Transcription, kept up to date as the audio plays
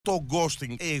Το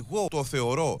ghosting, εγώ το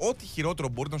θεωρώ ότι χειρότερο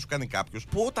μπορεί να σου κάνει κάποιος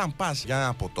που όταν πας για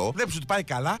ένα ποτό, βλέπεις ότι πάει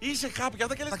καλά, είσαι χάπια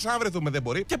και λες θα ξαναβρεθούμε, δεν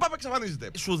μπορεί και πάμε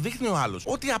εξαφανίζεται. Σου δείχνει ο άλλος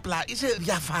ότι απλά είσαι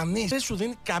διαφανής, δεν σου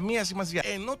δίνει καμία σημασία.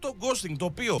 Ενώ το ghosting, το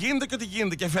οποίο γίνεται και ό,τι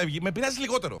γίνεται και φεύγει, με πειράζει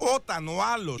λιγότερο. Όταν ο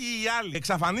άλλος ή η άλλη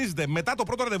εξαφανίζεται μετά το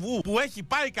πρώτο ραντεβού που έχει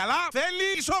πάει καλά, θέλει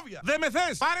ισόβια. Δεν με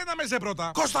θες, πάρε να με σε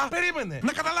πρώτα. Κώστα, περίμενε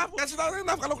να καταλάβω. Κάτσε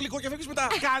να βγάλω γλυκό και φεύγεις μετά.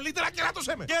 Καλύτερα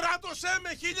κεράτωσέ με. Κεράτωσέ με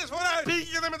 1000 φορές.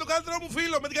 Πήγαινε με τον καλύτερο μου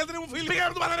φίλο, με την καλύτερη μου φίλη. Πήγα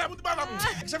με τον πατέρα μου, την μάνα μου.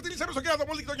 Ξεφτύλισε με στο κέρατο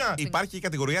μου όλη τη χρονιά. Υπάρχει η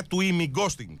κατηγορία του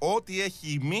ημι-ghosting. Ό,τι έχει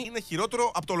ημι είναι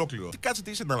χειρότερο από το ολόκληρο. Τι κάτσε,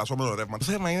 τι είσαι εναλλασσόμενο ρεύμα. Το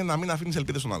θέμα είναι να μην αφήνεις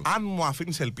ελπίδες στον άλλο. Αν μου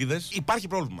αφήνεις ελπίδες, υπάρχει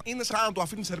πρόβλημα. Είναι σαν να του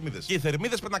αφήνεις θερμίδες. Και οι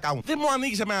θερμίδες πρέπει να κάνουν. Δεν μου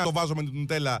ανοίγεις εμένα το βάζω με την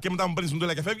νουτέλα και μετά μου παίρνεις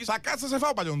νουτέλα και φεύγεις. Θα κάτσε σε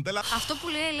φάω παλιό νουτέλα. Αυτό που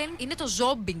λέει η Ελένη είναι το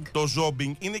zombing. Το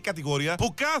zombing είναι η κατηγορία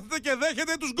που κάθεται και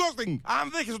δέχεται τους ghosting. Αν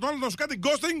δέχεσαι τον άλλο να σου κάνει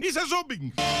ghosting, είσαι zombing.